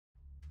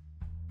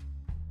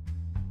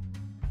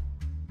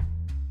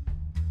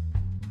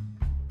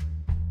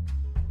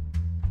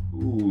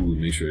Ooh,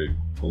 make sure you're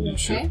holding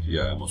shift.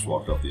 Yeah, I almost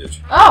walked off the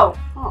edge. Oh!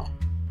 Oh!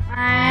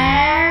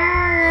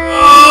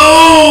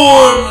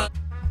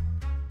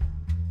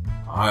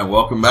 Alright,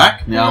 welcome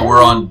back. Now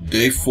we're on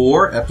day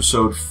 4,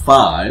 episode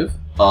 5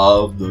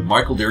 of the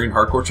Michael Daring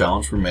Hardcore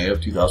Challenge for May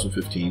of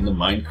 2015, the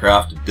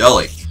Minecraft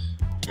Deli.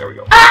 There we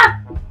go.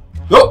 Ah!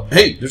 Oh,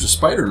 hey, there's a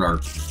spider in our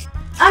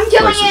I'm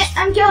killing places. it!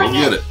 I'm killing Go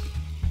get it! it.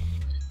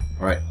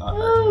 Alright,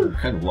 I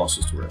kind of lost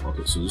this to where.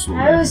 Okay, so this is what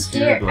I was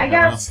scared. I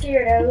got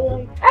scared. I was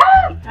like,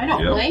 ah! I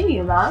don't blame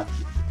you, love.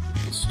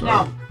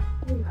 No.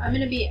 I'm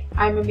gonna be,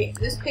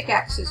 this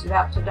pickaxe is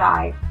about to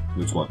die.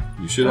 Which one?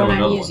 You should have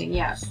another one. I'm using,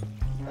 yes.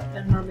 But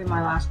then that'll be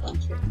my last one,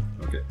 too.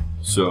 Okay.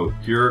 So,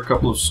 here are a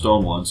couple of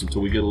stone ones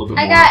until we get a little bit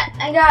more.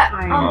 I got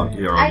iron.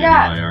 Here, I'll give you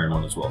my iron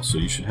one as well. So,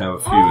 you should have a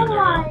few in there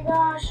now. Oh my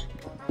gosh.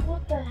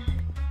 What the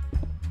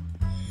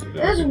heck?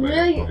 This is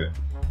really... Okay.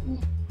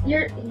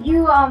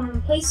 You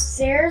placed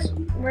stairs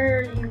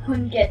where you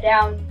couldn't get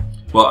down.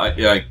 Well, I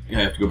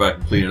have to go back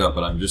and clean it up,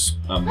 but I'm doing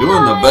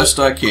the best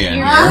I can.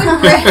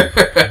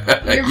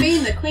 You're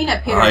being the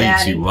cleanup here, I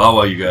Daddy.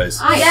 Chihuahua, you guys.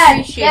 I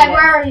appreciate it. Dad,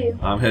 where are you?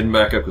 I'm heading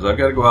back up because I've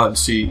got to go out and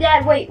see.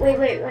 Dad, wait.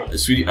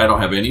 Sweetie, I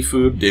don't have any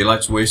food.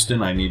 Daylight's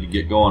wasting. I need to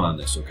get going on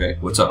this, okay?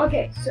 What's up?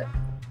 Okay,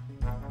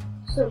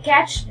 so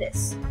catch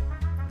this.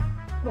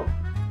 Whoa.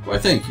 Why,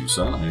 thank you,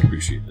 son. I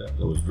appreciate that.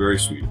 That was very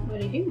sweet. What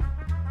did he do?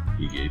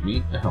 He gave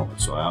me a helmet,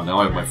 so now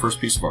I have my first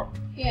piece of armor.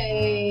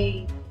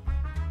 Yay!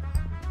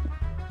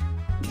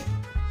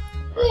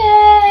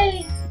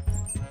 Yay!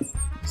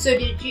 So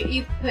did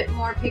you put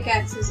more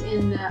pickaxes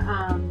in the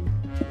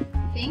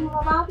thing,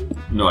 Bobby?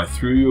 No, I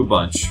threw you a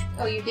bunch.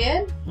 Oh, you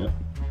did? Yep.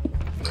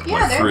 Yeah,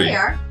 like there 3. they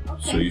are.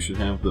 Okay. So you should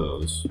have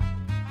those.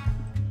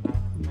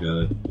 You got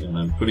it, and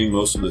I'm putting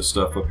most of this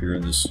stuff up here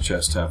in this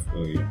chest,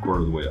 quarter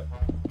of the way up.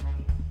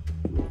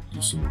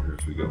 Do some more here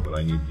as we go, but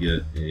I need to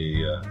get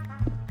a.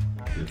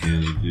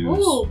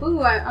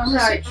 Ooh! I'm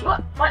sorry.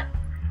 What?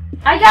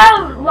 I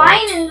got a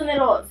line in the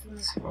middle of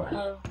this.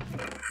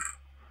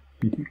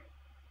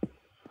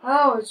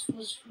 Oh, it's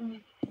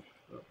from...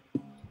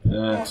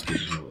 That's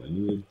what I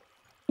need.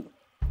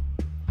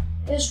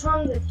 It's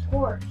from the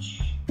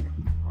torch.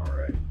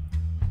 Alright.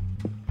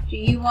 Do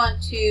you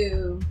want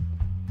to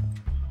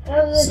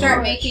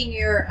start making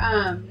your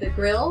the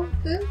grill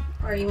food,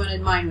 or you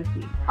wanted mine with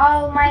me?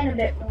 I'll mine a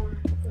bit more.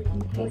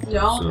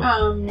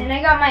 Don't And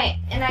I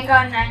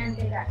got an iron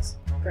pickaxe.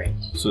 Great.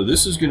 So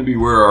this is going to be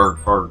where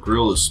our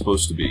grill is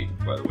supposed to be,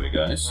 by the way,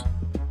 guys.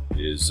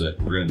 Is that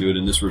we're going to do it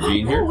in this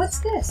ravine here. Oh, what's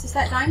this? Is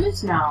that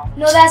diamonds? No.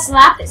 No, that's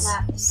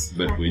lapis.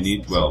 But we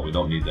need, well, we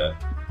don't need that.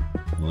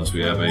 Unless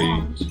we have a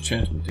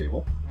enchantment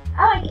table.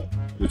 I like it.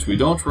 Which we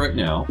don't right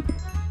now.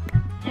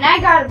 And I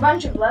got a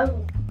bunch of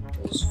levels.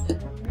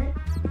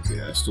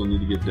 Okay, I still need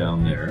to get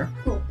down there.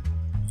 Cool.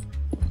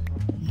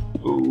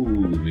 Ooh,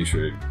 make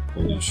sure you're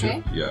holding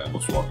shift. Yeah, I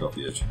almost walked off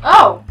the edge.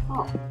 Oh!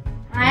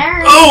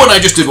 Iron. Oh, and I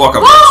just did walk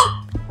off the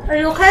edge. Are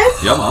you okay?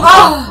 Yeah,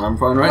 I'm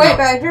fine right now. Wait,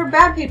 but you're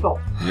bad people.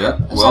 Yeah,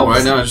 well,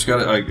 right now I just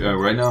got to,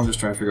 right now I'm just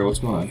trying to figure out what's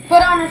going on.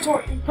 Put on a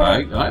torch.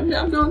 I'm doing it.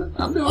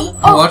 I'm doing it.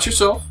 Oh. Watch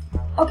yourself.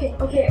 Okay.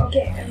 I'm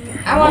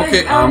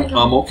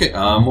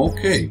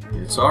okay.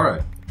 It's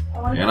alright.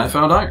 And I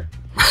found iron.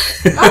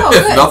 Oh,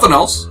 good. Nothing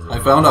else. I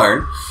found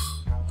iron.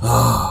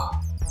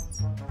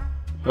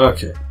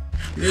 Okay.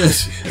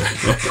 Yes.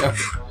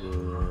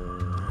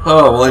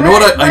 Oh well, I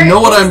know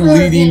what I'm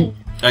leading.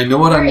 I know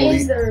what I'm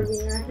leading. Where is the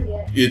ravine? I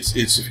forget. It's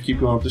if you keep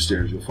going up the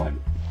stairs, you'll find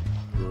it.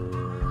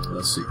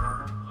 Let's see.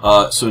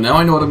 So now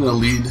I know what I'm going to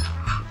lead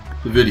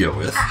the video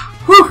with.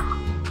 Whew!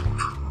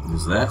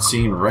 Is that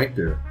scene right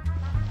there?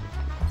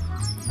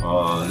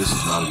 This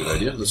is not a good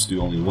idea. Let's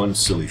do only one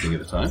silly thing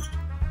at a time.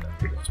 I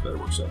think that's better.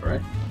 Works out,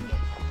 right?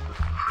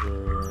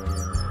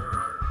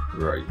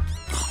 Where are you?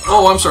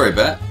 Oh, I'm sorry,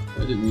 Bat. I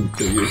didn't mean to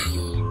kill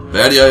you.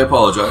 Batty, I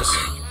apologize.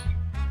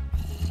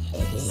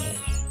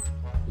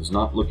 Was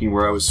not looking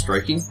where I was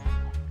striking.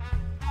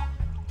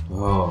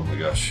 Oh my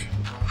gosh.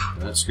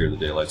 That scared the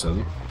daylights out of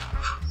me.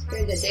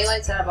 Scared the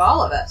daylights out of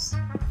all of us.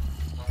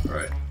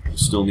 Alright. We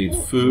still need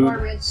food. More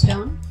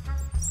redstone.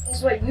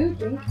 That's what you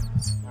think.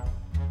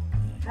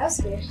 That's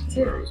scared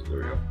too. Where was it? There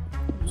we go.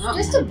 Oh.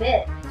 Just a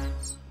bit.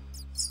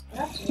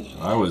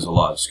 I was a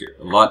lot scared.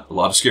 A lot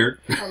of scared.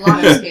 A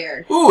lot of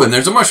scared. Ooh, and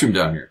there's a mushroom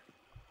down here.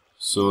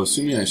 So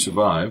assuming I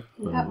survive,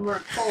 We have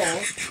more coal.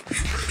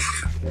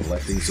 I'll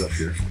light things up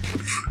here.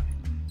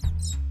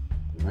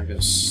 I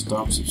gotta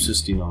stop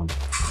subsisting on.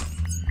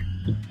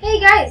 Hey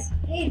guys!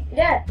 Hey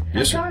Dad!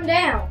 Yes, sir. I'm coming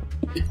down.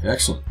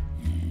 Excellent.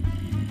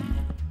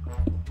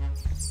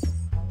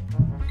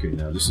 Okay,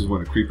 now this is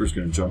when a creeper's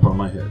gonna jump on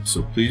my head.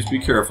 So please be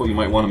careful. You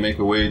might want to make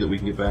a way that we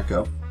can get back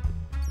up.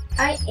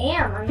 I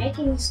am. I'm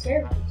making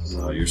staircases.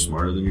 Oh, you're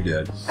smarter than your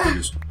dad. You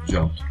just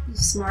jumped.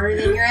 Smarter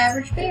than your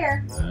average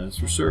bear. That's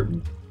for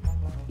certain.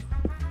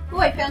 Oh,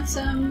 I found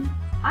some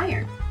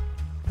iron.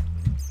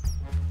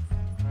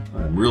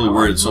 I'm really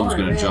worried someone's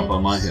going to jump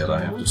on my head, I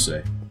have to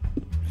say.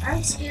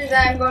 I'm scared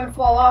that I'm going to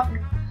fall off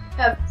and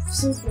have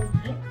something.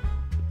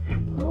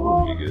 That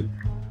would be good.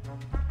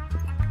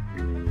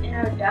 And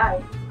I would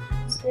die.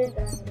 I'm scared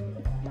that I'm going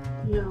to die.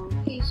 No,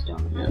 please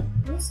don't. Yeah.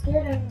 I'm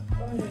scared I'm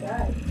going to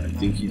die. I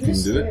think you can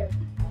do it.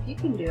 You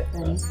can do it,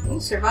 Benny. You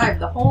survived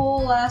the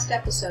whole last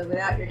episode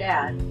without your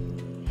dad.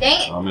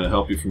 Dang it! I'm going to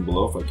help you from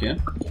below if I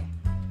can.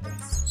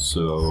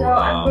 So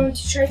I'm going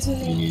to try to you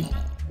make need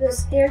the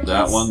staircase.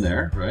 that one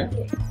there, right?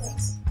 Okay,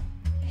 thanks.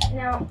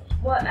 Now,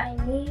 what I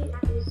need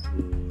is...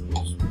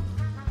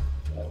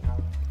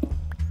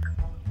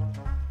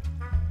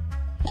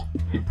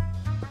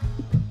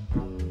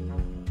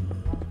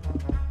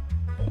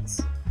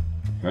 Thanks.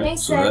 Right,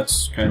 Thanks, so Dad.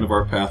 that's kind of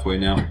our pathway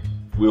now.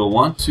 We'll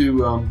want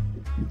to. I'm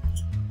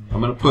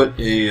going to put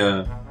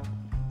a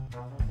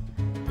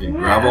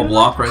gravel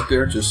block right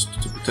there,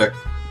 just to protect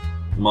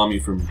Mommy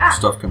from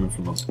stuff coming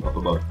from up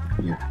above,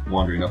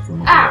 wandering up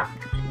from up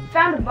above.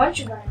 Found a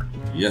bunch of iron.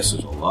 Yes,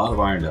 there's a lot of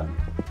iron down here,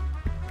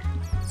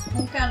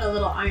 I found a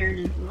little iron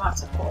and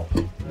lots of coal.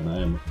 and I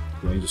am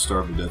going to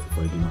starve to death if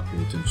I do not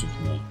pay attention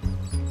tonight.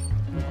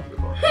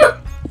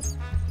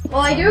 Well,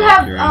 I do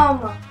I'm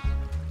not have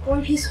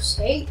one piece of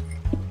steak.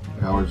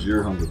 How is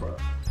your hunger bar?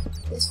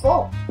 It's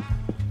full.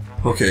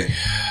 Okay.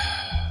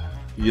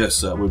 Yes,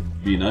 that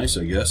would be nice,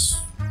 I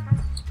guess.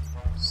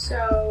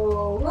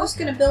 So, who's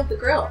going to build the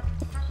grill?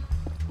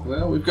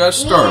 Well, we've got a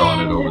start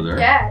on it over there.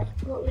 Dad.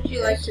 What would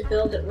you like to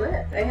build it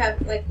with? I have,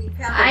 like, we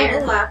have a Iron.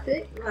 little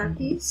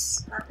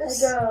lapis,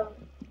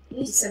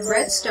 some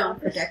redstone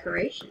for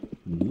decoration.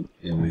 Mm-hmm.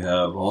 And we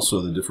have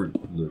also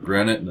the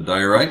granite and the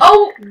diorite.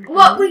 Oh,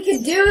 what we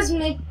could do is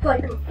make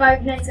like a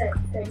 5 Nights at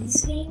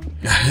Freddy's game.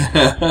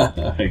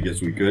 I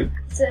guess we could.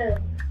 So,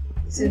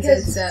 Since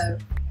it's a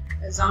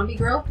zombie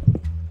grill?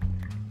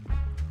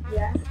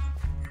 yeah.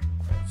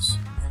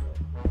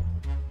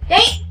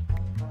 Dang!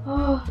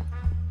 Oh,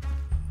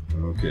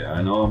 Okay,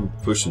 I know I'm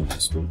pushing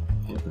this, but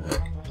what the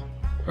heck?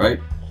 Right?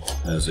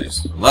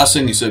 As last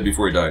thing he said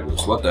before he died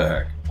was, what the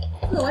heck?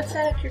 Oh, what's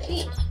that at your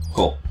feet?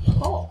 Coal.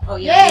 Coal. Oh,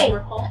 yeah, Yay! more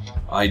coal.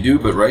 I do,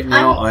 but right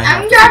now I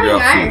have I'm to figure grabbing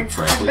out iron. food,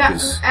 frankly,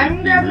 because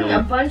I'm grabbing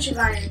a bunch of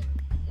iron.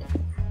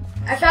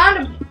 I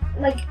found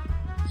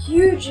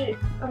huge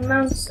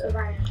amounts of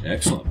iron.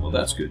 Excellent. Well,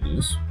 that's good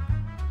news.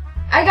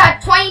 I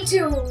got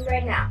 22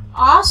 right now.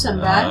 Awesome,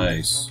 bud.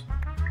 Nice.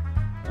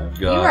 I've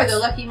You got. are the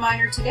lucky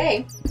miner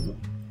today.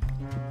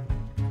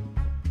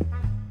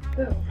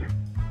 Boom.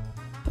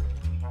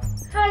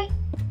 Hi.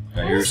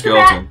 I hear a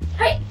skeleton.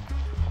 Hi.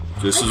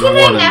 Just as I a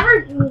think I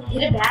warning. never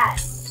hit a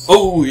bat.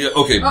 Oh, yeah.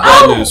 Okay,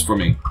 Uh-oh. bad news for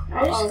me.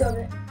 I just got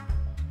it.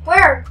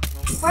 Where?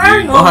 Where are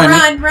you?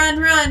 Behind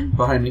me. Run.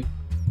 Behind me.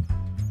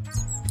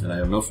 And I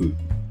have no food.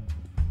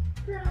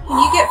 Can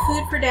you get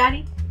food for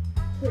Daddy?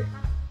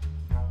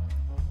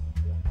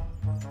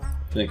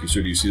 Thank you,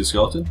 sir. Do you see the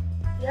skeleton?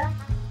 Yeah.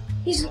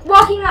 He's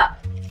walking up.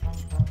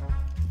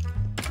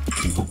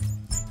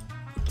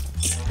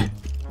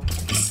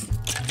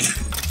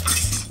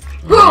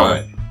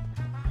 Alright.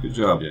 Good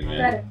job, young Got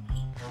man. it.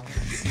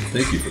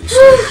 Thank you for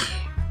the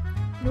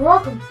You're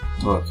welcome.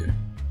 Okay.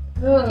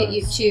 Look at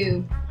you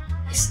two.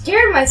 I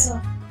scared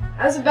myself.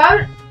 I was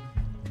about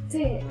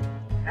to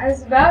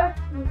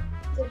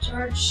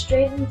charge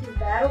straight into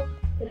battle,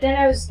 but then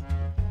I was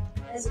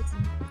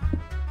hesitant.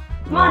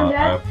 Come on, I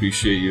Dad.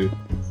 appreciate you.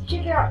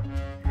 Check it out.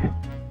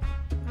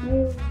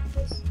 Move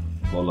this.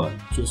 Hold on.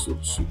 Just a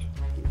shoot.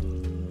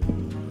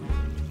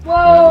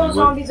 Whoa, Yeah,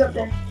 zombies up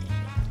there.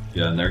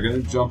 Yeah, and they're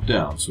going to jump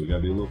down, so we got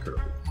to be a little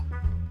careful.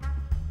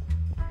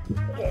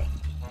 Okay.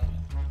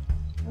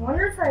 I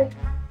wonder if I...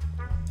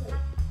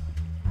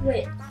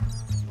 Wait.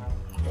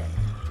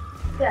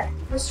 There.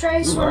 Let's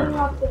try swimming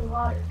up the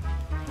water.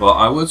 Well,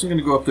 I wasn't going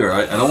to go up there.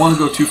 I don't want to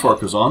go too far,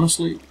 because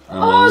honestly,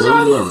 I'm Oh, a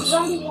little nervous.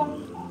 zombie.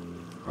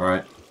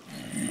 Alright.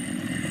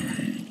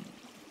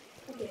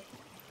 Okay.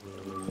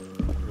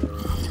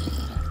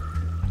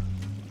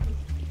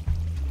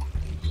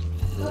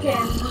 Okay.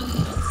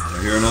 I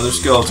hear another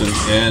skeleton,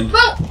 and...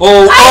 Boom!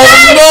 Oh,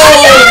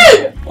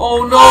 I died!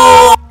 oh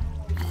no!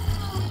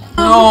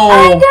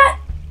 I No! got...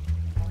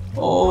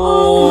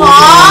 Oh,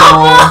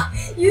 Mom!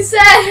 no. You said...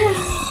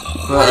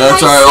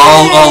 That's alright,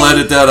 I'll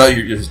edit that out.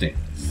 His name.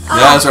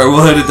 That's alright,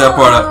 we'll edit that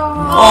part out.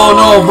 Oh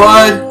no,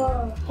 bud!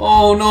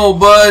 Oh no,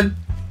 bud!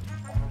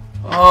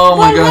 Oh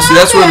my What gosh, see,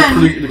 that's where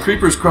happened? the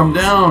creepers come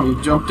down.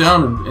 He jumped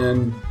down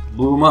and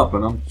blew him up,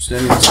 and I'm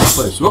standing in the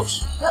same place.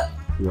 Whoops.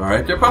 You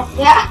alright there, pal?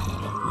 Yeah.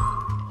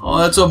 Oh,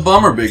 that's a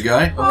bummer, big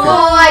guy. Okay.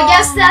 Well, I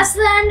guess that's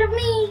the end of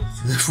me.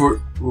 This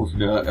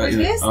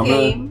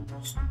game.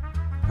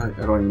 I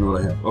don't even know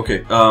what I have.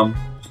 Okay,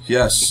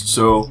 yes,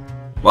 so,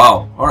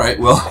 wow, alright,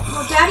 well.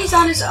 Well, Daddy's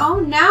on his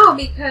own now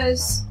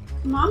because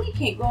Mommy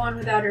can't go on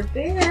without her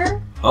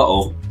bear.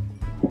 Uh-oh.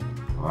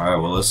 Alright,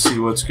 well, let's see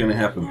what's gonna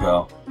happen,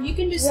 pal. You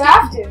can just You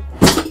have to.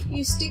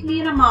 you stick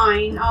me in a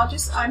mine. I'm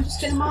just gonna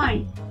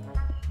mine.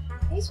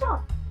 Hey,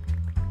 small.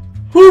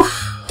 Whew.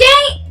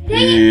 Dang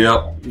it!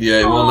 Yep, yeah,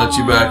 it won't let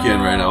you back in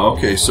right now.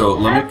 Okay, so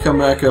let me come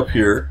back up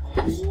here.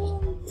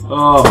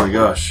 Oh my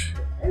gosh.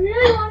 I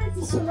really wanted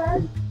to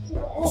survive to the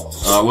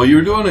end. Well, you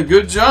were doing a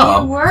good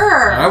job. You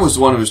were. I was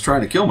the one who was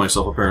trying to kill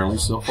myself, apparently,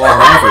 so falling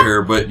off of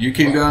here, but you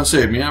came down and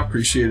saved me. I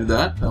appreciated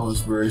that. That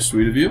was very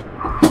sweet of you.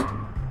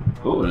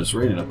 Oh, and it's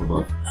raining up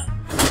above.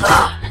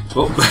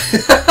 Oh.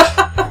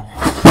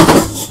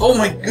 Oh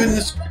my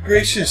goodness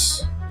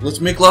gracious! Let's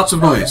make lots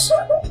of noise.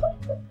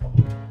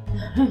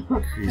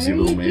 Crazy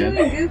little man.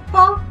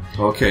 Goofball?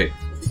 Okay.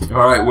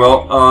 All right.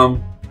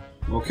 Well.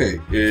 Okay.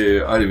 I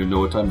didn't even know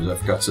what time it is. I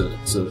forgot to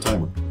set a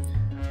timer.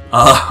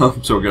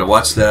 So we're gonna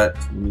watch that.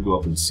 Let me go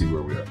up and see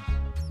where we are.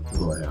 What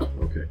do I have?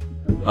 Okay.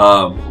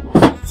 Oh,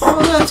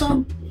 that's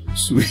on.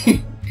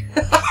 Sweet.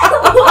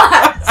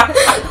 What?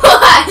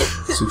 What?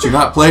 Since you're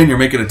not playing, you're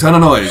making a ton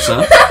of noise,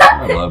 huh?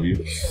 I love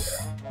you.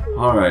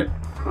 All right.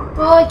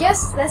 Well, I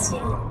guess that's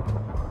it.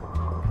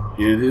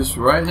 It is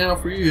right now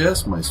for you,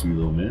 yes, my sweet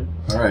little man.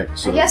 All right.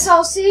 So. I guess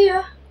I'll see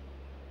you.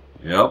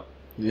 Yep.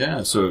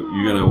 Yeah. So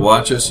you're gonna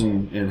watch us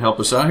and help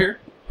us out here.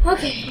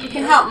 Okay. You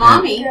can help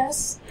Mommy.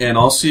 Yes. And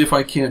I'll see if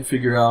I can't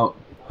figure out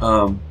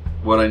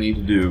what I need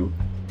to do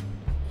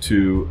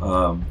to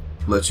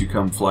let you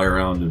come fly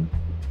around and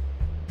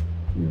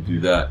do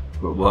that.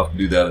 But we'll have to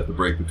do that at the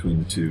break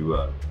between the two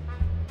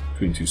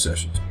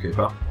sessions. Okay,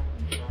 pal?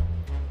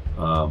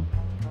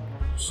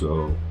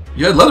 So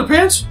you had leather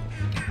pants?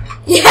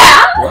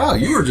 Yeah. Wow,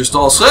 you were just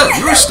all set.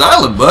 You were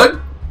styling,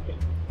 bud.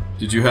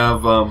 Did you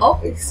have? Oh,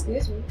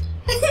 excuse me.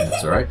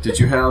 That's all right. Did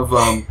you have?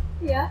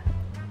 Yeah.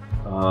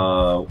 I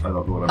don't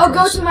know what I'm. I'll trying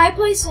go to to say. my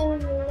place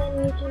and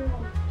then you can.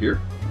 Here.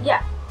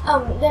 Yeah.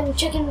 Then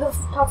check in the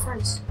top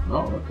fronts. Oh,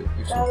 okay.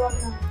 Excellent. That'll let me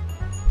know.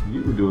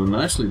 You were doing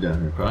nicely down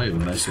here, pal. You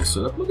have a nice little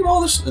setup. Look at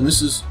all this. And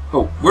this is.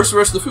 Oh, where's the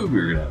rest of the food we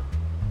were gonna have?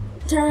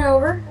 Turn it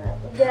over.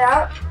 Get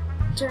out.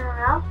 Turn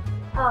around.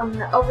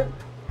 Over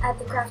at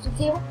the crafting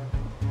table.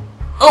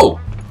 Oh!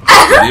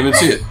 Didn't even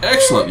see it.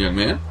 Excellent, young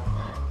man.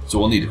 So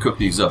we'll need to cook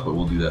these up, but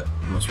we'll do that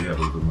once we have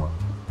a little bit more.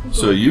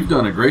 So you've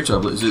done a great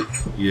job. Is it?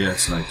 Yeah,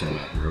 it's nighttime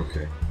out here.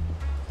 Okay.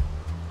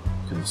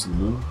 Can I see the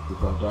moon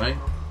without dying?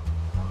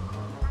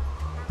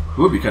 It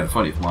would be kind of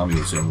funny if Mommy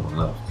was the only one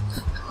left.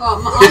 Well,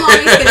 all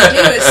Mommy's going to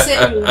do is sit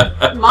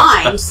and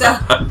mine, so...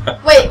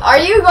 Wait, are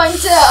you going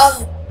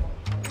to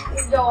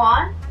go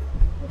on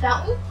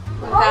without me?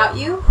 Without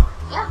you?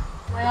 Yeah.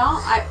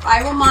 Well,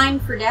 I will mine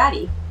for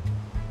Daddy.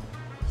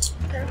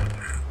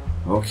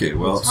 Okay,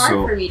 well, it's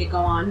hard for me to go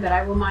on, but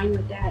I will mine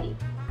with Daddy.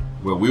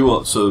 Well, we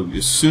will. So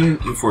as soon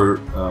if we're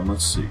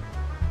let's see.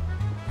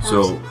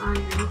 So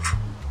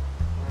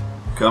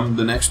come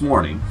the next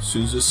morning, as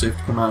soon as it's safe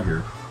to come out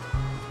here.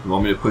 You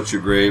want me to put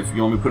your grave?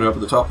 You want me to put it up at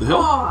the top of the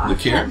hill? Oh, the I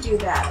can't do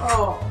that.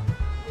 Oh.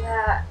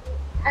 Yeah.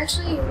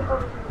 Actually,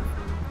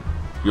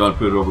 you want to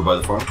put it over by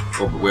the farm?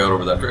 Over, way out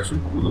over that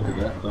direction? Ooh, look at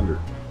that thunder.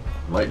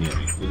 Lightning at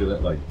me. Look at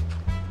that light.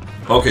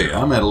 Okay,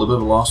 I'm at a little bit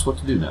of a loss what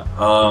to do now.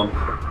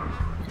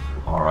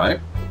 Alright.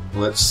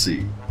 Let's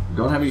see. We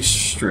don't have any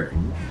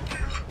string.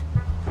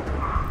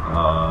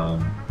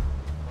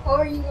 what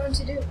are you going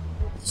to do?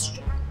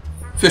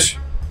 Fish.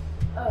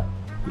 Oh.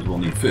 Because we'll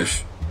need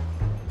fish.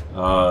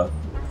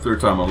 Third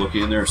time I'm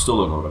looking in there, still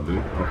don't know what I'm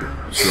doing. Okay,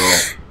 so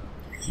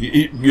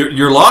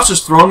your loss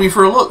has thrown me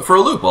for a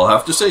loop. I'll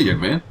have to say,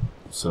 young man.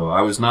 So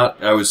I was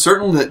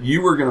certain that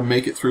you were going to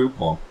make it through.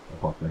 Oh, I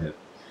popped my head.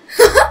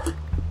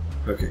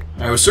 Okay,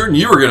 I was certain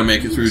you were going to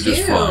make it through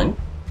just fine.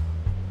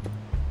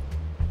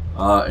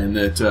 And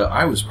that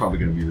I was probably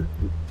going to be the.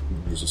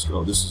 Where's this?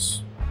 Oh,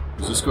 is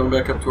this going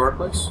back up to our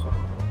place?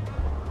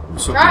 I'm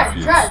so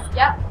confused. Try.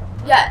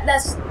 Yeah,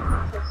 that's.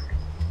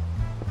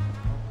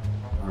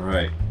 All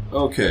right.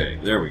 Okay,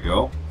 there we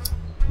go.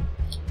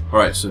 All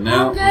right, so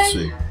now let's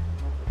see.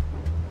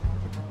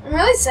 I'm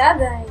really sad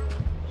that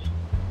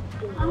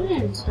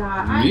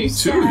Me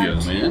too,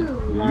 young man.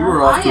 You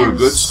were off to a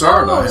good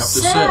start, I have to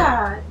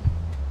say.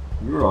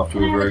 You were off to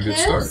a very good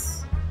start.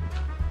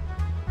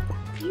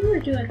 You were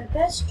doing the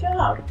best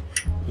job.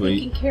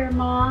 Taking care of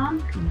Mom.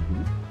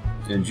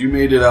 Mm-hmm. And you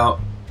made it out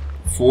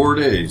 4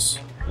 days.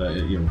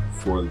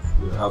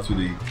 Out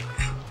through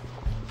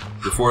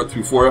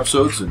through 4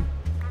 episodes and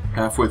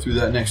halfway through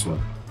that next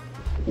one.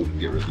 We can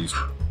get rid of these.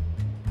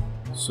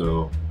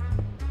 So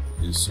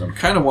I'm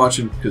kind of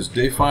watching because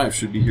day 5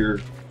 should be here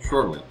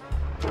shortly.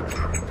 So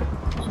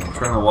I'm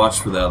trying to watch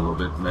for that a little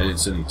bit, and I didn't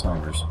set any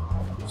timers.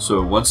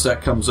 So once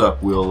that comes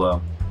up,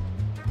 we'll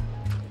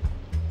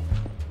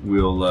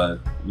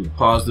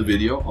pause the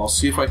video. I'll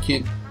see if I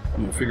can't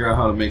figure out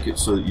how to make it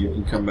so that you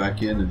can come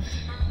back in and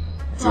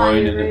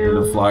join in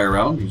a fly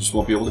around. You just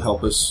won't be able to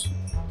help us.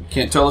 You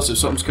can't tell us if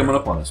something's coming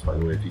up on us, by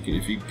the way.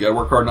 If you gotta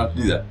work hard not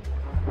to do that.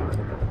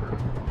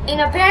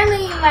 And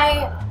apparently,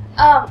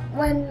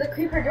 when the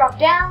creeper dropped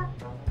down,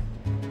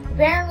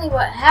 apparently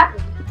what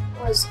happened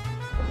was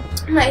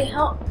my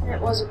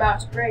helmet was about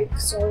to break,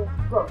 so it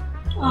broke.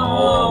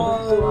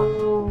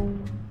 Oh.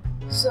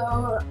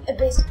 So it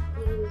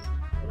basically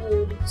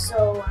made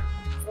so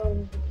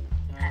from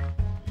that.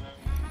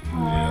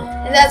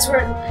 And that's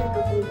where the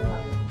creeper blew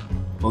up.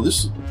 Oh,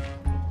 this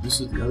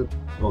is the other.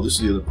 Oh, this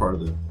is the other part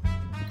of the.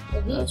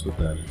 That's what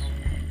that is.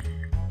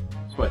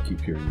 That's why I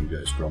keep hearing you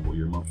guys grumble.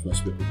 Your mom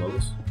must be above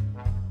us.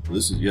 Well,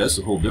 this is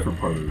a whole different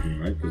part of the room,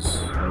 right?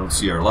 Because I don't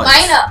see our lights.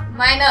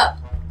 Mine up.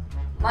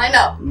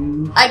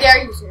 I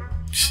dare you to.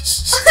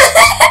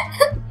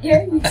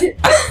 Dare you to.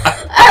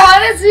 I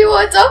want to see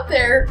what's up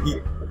there.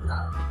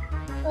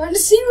 I want want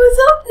to see what's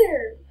up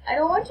there. I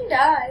don't want you to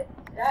die.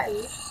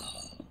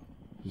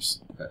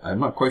 I'm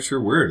not quite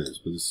sure where it is,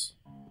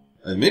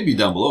 but it may be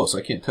down below, so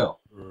I can't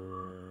tell.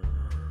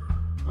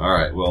 All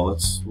right, well,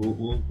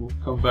 we'll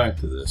come back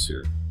to this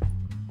here.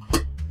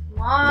 Come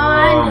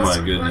on, oh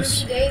my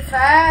goodness! It's gonna be day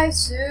 5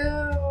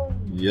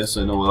 soon. Yes,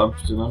 I know. Well,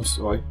 I'm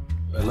sorry.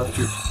 I left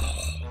your.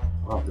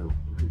 Wow, they're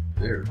right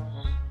there.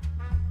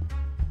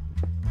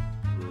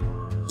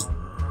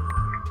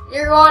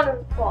 You're going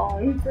to fall.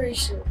 I'm pretty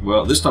sure.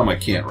 Well, this time I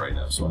can't right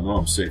now, so I know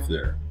I'm safe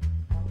there.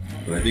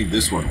 But I think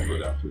this one will go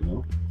down to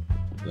no.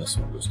 This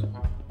one goes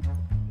down.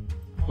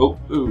 Oh,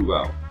 ooh,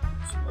 wow!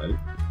 Somebody.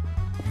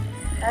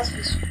 That's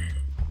just.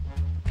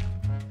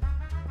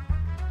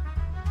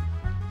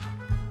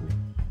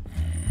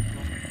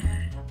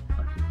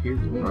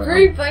 It'd be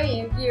pretty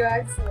funny if you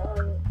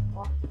accidentally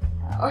walked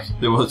out.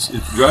 Yeah, well, it's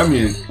driving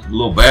me a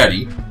little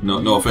batty.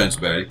 No offense,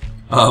 batty.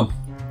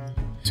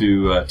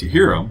 To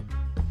hear them,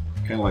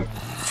 kind of like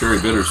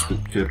Cherry Bitters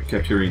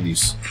kept hearing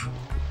these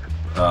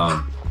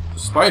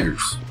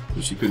spiders,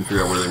 but she couldn't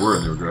figure out where they were,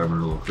 and they were driving her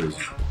a little crazy.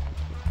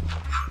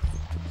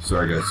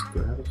 Sorry, guys.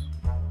 Go ahead.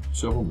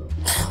 Shovel, no.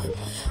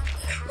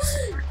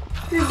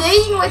 You're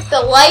digging with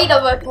the light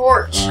of a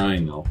torch. I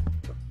know.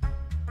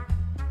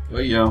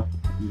 But yeah.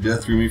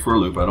 Death threw me for a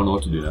loop. I don't know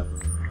what to do now.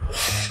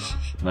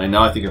 And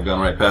now I think I've gone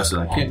right past it.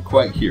 I can't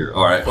quite hear.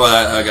 All right. Well,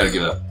 I gotta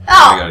give it up.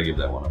 Oh. I gotta give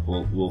that one up.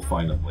 We'll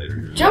find them later.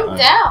 Here. Jump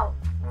down.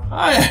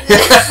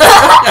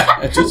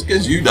 Just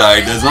because you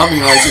died does not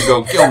mean I should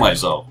go kill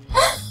myself.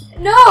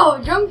 No,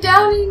 jump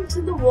down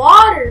into the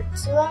water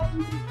so that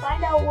you can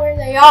find out where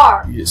they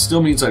are. It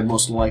still means I'd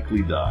most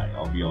likely die.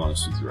 I'll be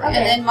honest with you right now.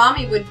 And then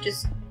Mommy would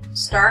just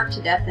starve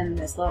to death in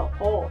this little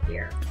hole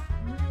here.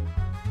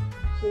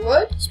 You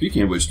would?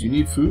 Speaking of which, do you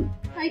need food?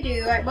 I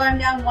do. Well, I'm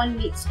down 1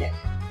 meat stick.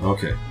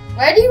 Okay.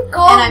 Why do you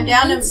call them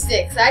meat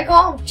sticks? I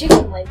call them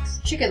chicken legs.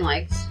 Chicken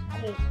legs.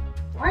 I mean,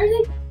 why are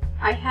they?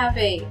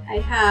 I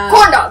have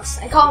corn dogs.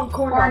 I call them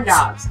corn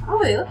dogs.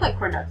 Oh, they look like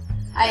corn dogs.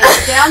 I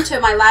am down to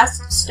my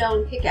last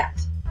stone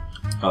pickaxe.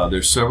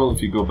 There's several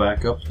if you go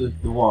back up the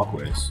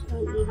walkways.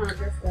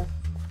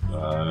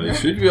 You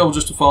should be able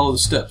just to follow the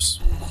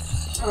steps.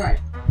 Alright.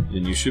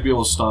 And you should be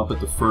able to stop at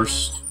the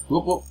first...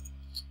 Whoop, whoop.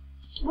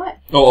 What?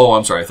 Oh,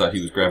 I'm sorry. I thought he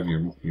was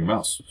grabbing your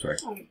mouse. Sorry.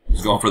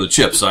 He's going for the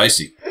chips. I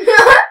see.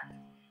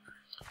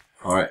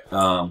 All right.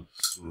 Oh,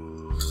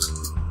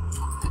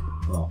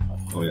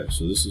 yeah.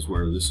 So this is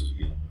where this is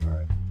again. All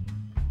right.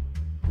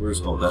 Where's...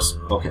 Oh, that's...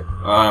 Okay.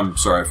 I'm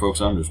sorry, folks.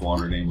 I'm just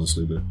wandering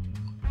aimlessly, but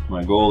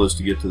my goal is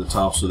to get to the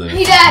top so that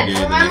hey, Dad,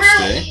 the next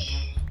day.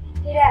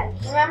 Hey, Dad.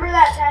 Remember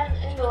that time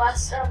in the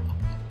last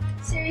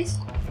series?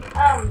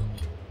 When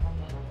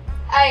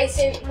I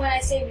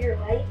saved your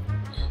life?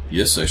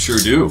 Yes, I sure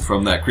do.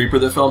 From that creeper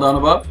that fell down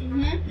above?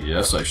 Mm-hmm.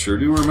 Yes, I sure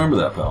do remember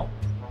that, pal.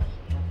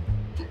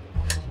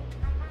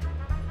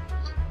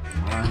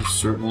 I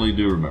certainly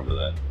do remember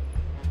that.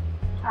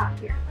 Ah,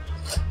 here.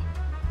 Is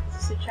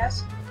this a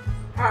chest?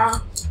 No,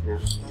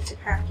 it's a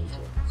crafting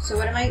tool. So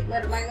what am I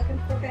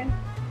looking for then?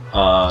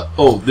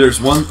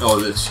 There's one.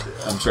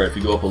 I'm sorry. If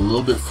you go up a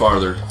little bit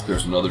farther,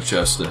 there's another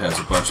chest that has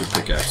a bunch of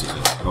pickaxes in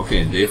it.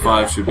 Okay, and day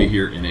 5 should be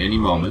here in any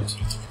moment.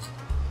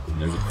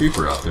 And there's a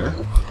creeper out there.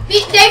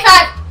 Day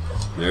 5.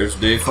 There's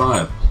day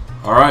 5.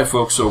 All right,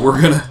 folks. So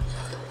we're gonna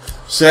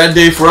sad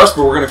day for us,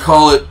 but we're gonna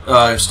call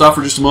it stop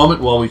for just a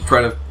moment while we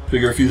try to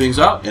figure a few things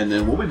out, and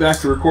then we'll be back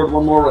to record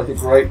one more. I think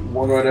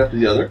one right after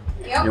the other,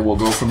 and we'll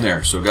go from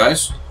there. So,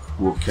 guys,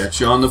 we'll catch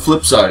you on the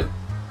flip side.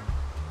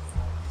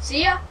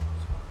 See ya.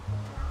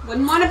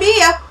 Wouldn't want to be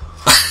ya.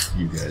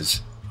 You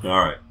guys. All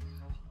right.